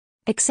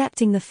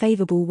Accepting the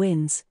favorable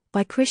winds,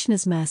 by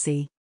Krishna's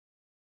mercy.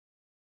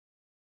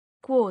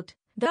 Quote,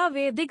 the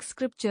Vedic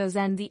scriptures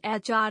and the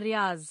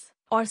acharyas,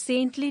 or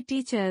saintly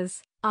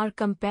teachers, are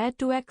compared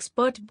to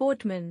expert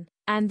boatmen,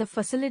 and the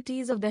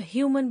facilities of the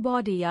human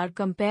body are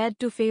compared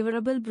to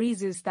favorable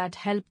breezes that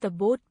help the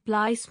boat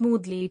ply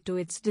smoothly to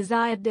its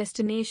desired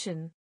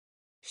destination.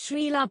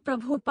 Shrila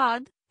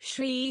Prabhupada,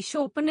 Shri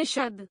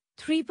Ishopanishad,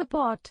 3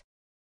 Purport.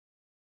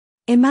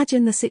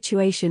 Imagine the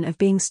situation of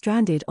being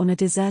stranded on a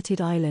deserted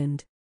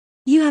island.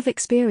 You have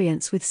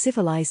experience with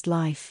civilized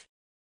life.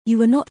 You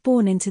were not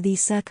born into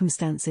these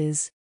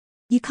circumstances.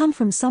 You come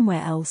from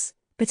somewhere else,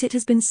 but it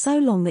has been so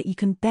long that you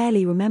can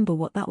barely remember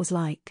what that was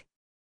like.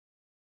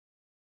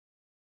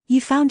 You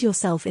found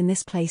yourself in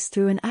this place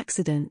through an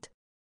accident.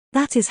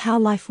 That is how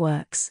life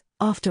works,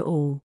 after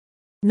all.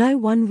 No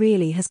one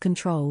really has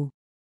control.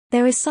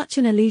 There is such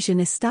an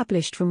illusion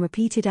established from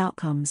repeated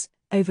outcomes,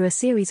 over a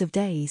series of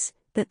days,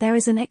 that there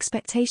is an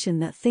expectation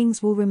that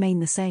things will remain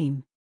the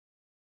same.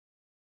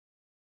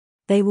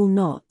 They will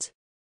not.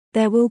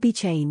 There will be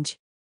change.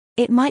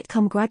 It might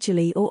come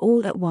gradually or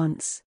all at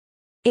once.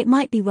 It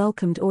might be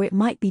welcomed or it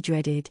might be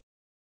dreaded.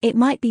 It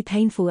might be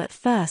painful at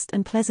first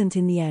and pleasant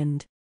in the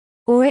end.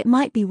 Or it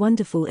might be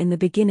wonderful in the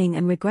beginning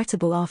and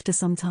regrettable after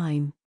some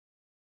time.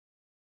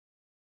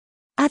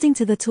 Adding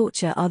to the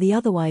torture are the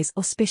otherwise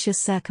auspicious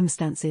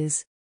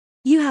circumstances.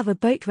 You have a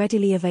boat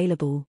readily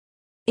available.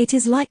 It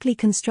is likely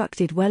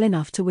constructed well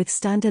enough to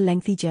withstand a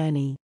lengthy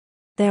journey.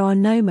 There are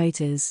no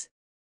motors.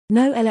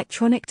 No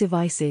electronic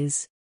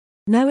devices.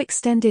 No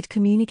extended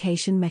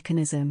communication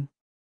mechanism.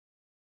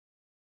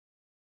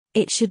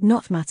 It should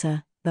not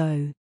matter,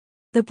 though.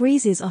 The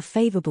breezes are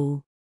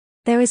favorable.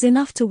 There is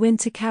enough to wind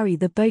to carry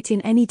the boat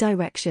in any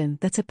direction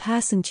that a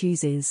person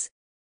chooses.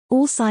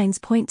 All signs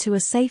point to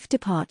a safe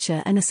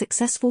departure and a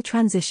successful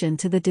transition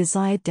to the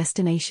desired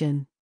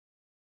destination.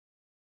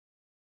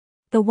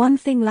 The one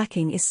thing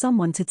lacking is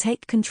someone to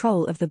take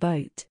control of the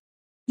boat.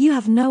 You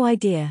have no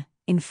idea,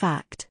 in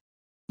fact.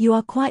 You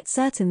are quite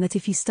certain that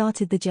if you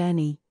started the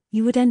journey,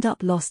 you would end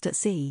up lost at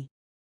sea.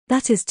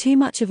 That is too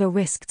much of a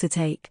risk to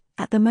take,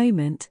 at the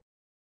moment.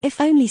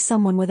 If only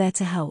someone were there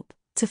to help,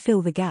 to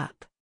fill the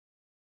gap.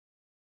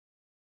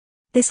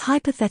 This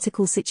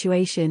hypothetical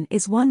situation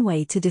is one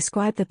way to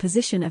describe the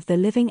position of the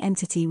living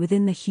entity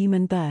within the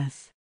human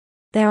birth.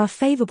 There are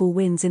favorable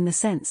winds in the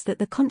sense that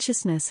the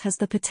consciousness has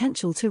the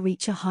potential to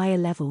reach a higher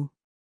level.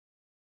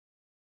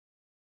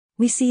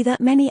 We see that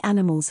many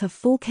animals have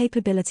full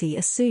capability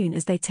as soon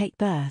as they take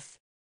birth.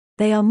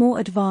 They are more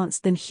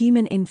advanced than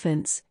human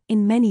infants,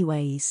 in many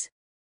ways.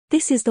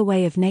 This is the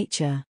way of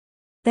nature.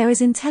 There is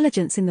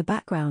intelligence in the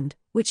background,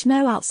 which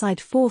no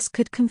outside force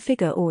could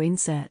configure or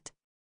insert.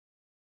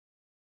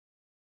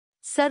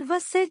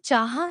 Sarvasya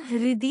chaha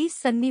hridi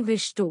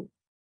sannivishto.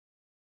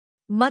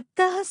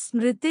 Mattah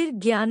smritir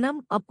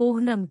jnanam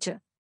apohnam cha.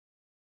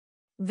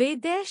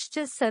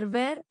 Vedeshcha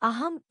sarver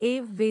aham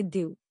ev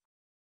vedyu.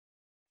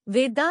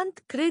 Vedant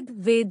krid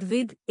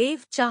vedvid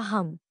ev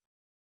chaham.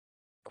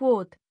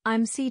 Quote, I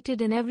am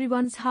seated in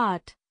everyone's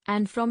heart,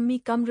 and from me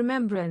come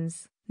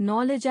remembrance,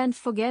 knowledge and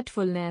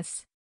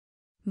forgetfulness.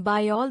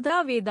 By all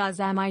the Vedas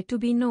am I to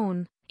be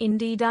known,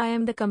 indeed I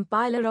am the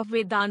compiler of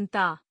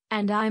Vedanta,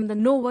 and I am the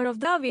knower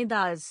of the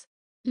Vedas.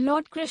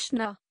 Lord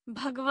Krishna,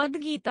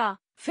 Bhagavad-gita,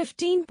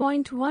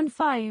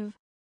 15.15.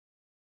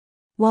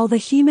 While the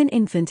human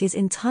infant is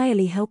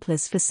entirely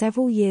helpless for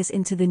several years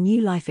into the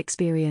new life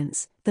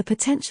experience, the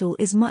potential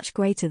is much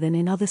greater than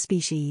in other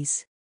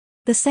species.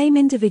 The same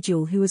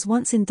individual who was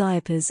once in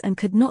diapers and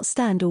could not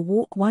stand or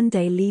walk one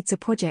day leads a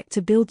project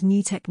to build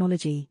new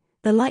technology,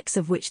 the likes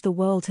of which the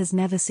world has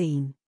never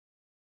seen.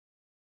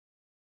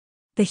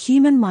 The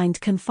human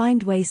mind can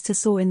find ways to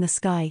soar in the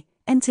sky,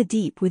 enter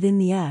deep within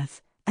the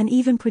earth, and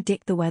even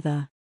predict the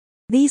weather.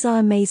 These are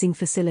amazing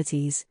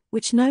facilities,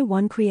 which no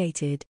one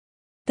created.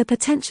 The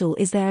potential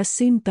is there as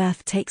soon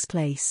birth takes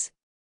place.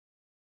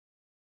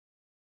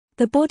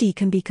 The body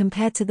can be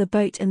compared to the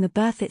boat and the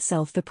birth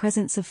itself, the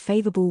presence of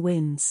favorable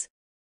winds.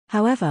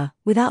 However,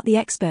 without the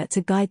expert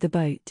to guide the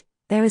boat,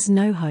 there is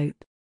no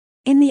hope.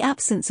 In the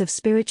absence of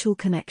spiritual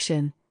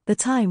connection, the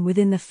time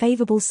within the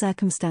favorable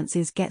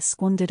circumstances gets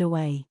squandered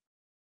away.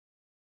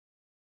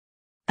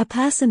 A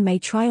person may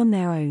try on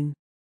their own.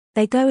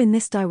 They go in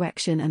this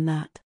direction and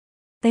that.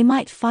 They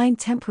might find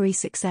temporary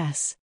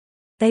success.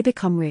 They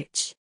become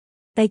rich.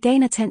 They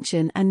gain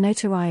attention and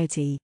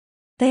notoriety.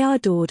 They are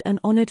adored and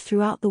honored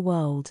throughout the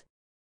world.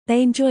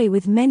 They enjoy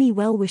with many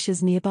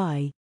well-wishers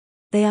nearby.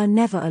 They are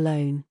never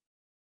alone.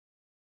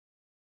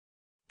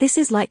 This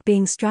is like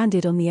being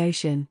stranded on the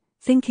ocean,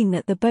 thinking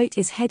that the boat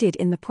is headed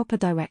in the proper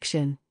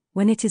direction,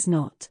 when it is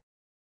not.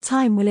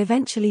 Time will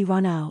eventually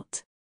run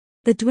out.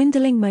 The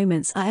dwindling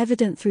moments are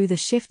evident through the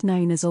shift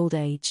known as old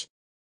age.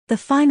 The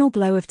final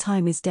blow of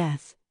time is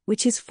death,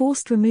 which is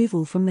forced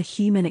removal from the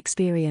human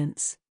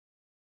experience.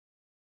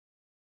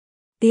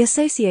 The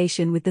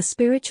association with the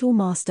spiritual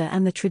master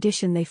and the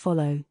tradition they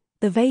follow,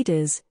 the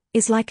Vedas,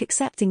 is like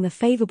accepting the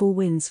favorable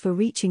winds for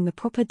reaching the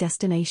proper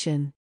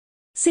destination.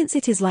 Since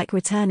it is like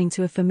returning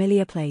to a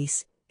familiar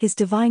place, His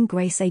Divine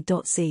Grace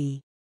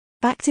A.C.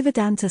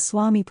 Bhaktivedanta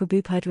Swami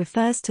Prabhupada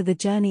refers to the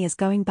journey as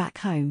going back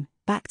home,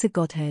 back to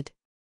Godhead.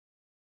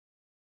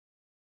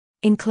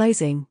 In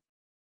closing,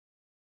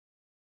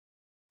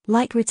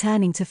 like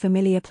returning to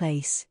familiar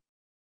place,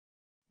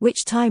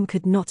 which time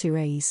could not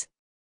erase,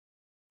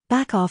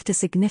 back after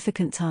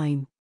significant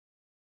time,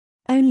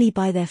 only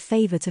by their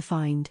favor to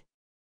find,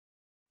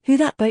 who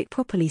that boat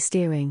properly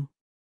steering,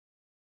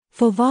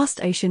 for vast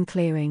ocean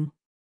clearing,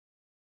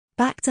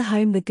 back to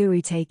home the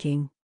Guru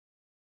taking,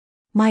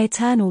 my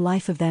eternal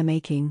life of their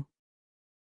making.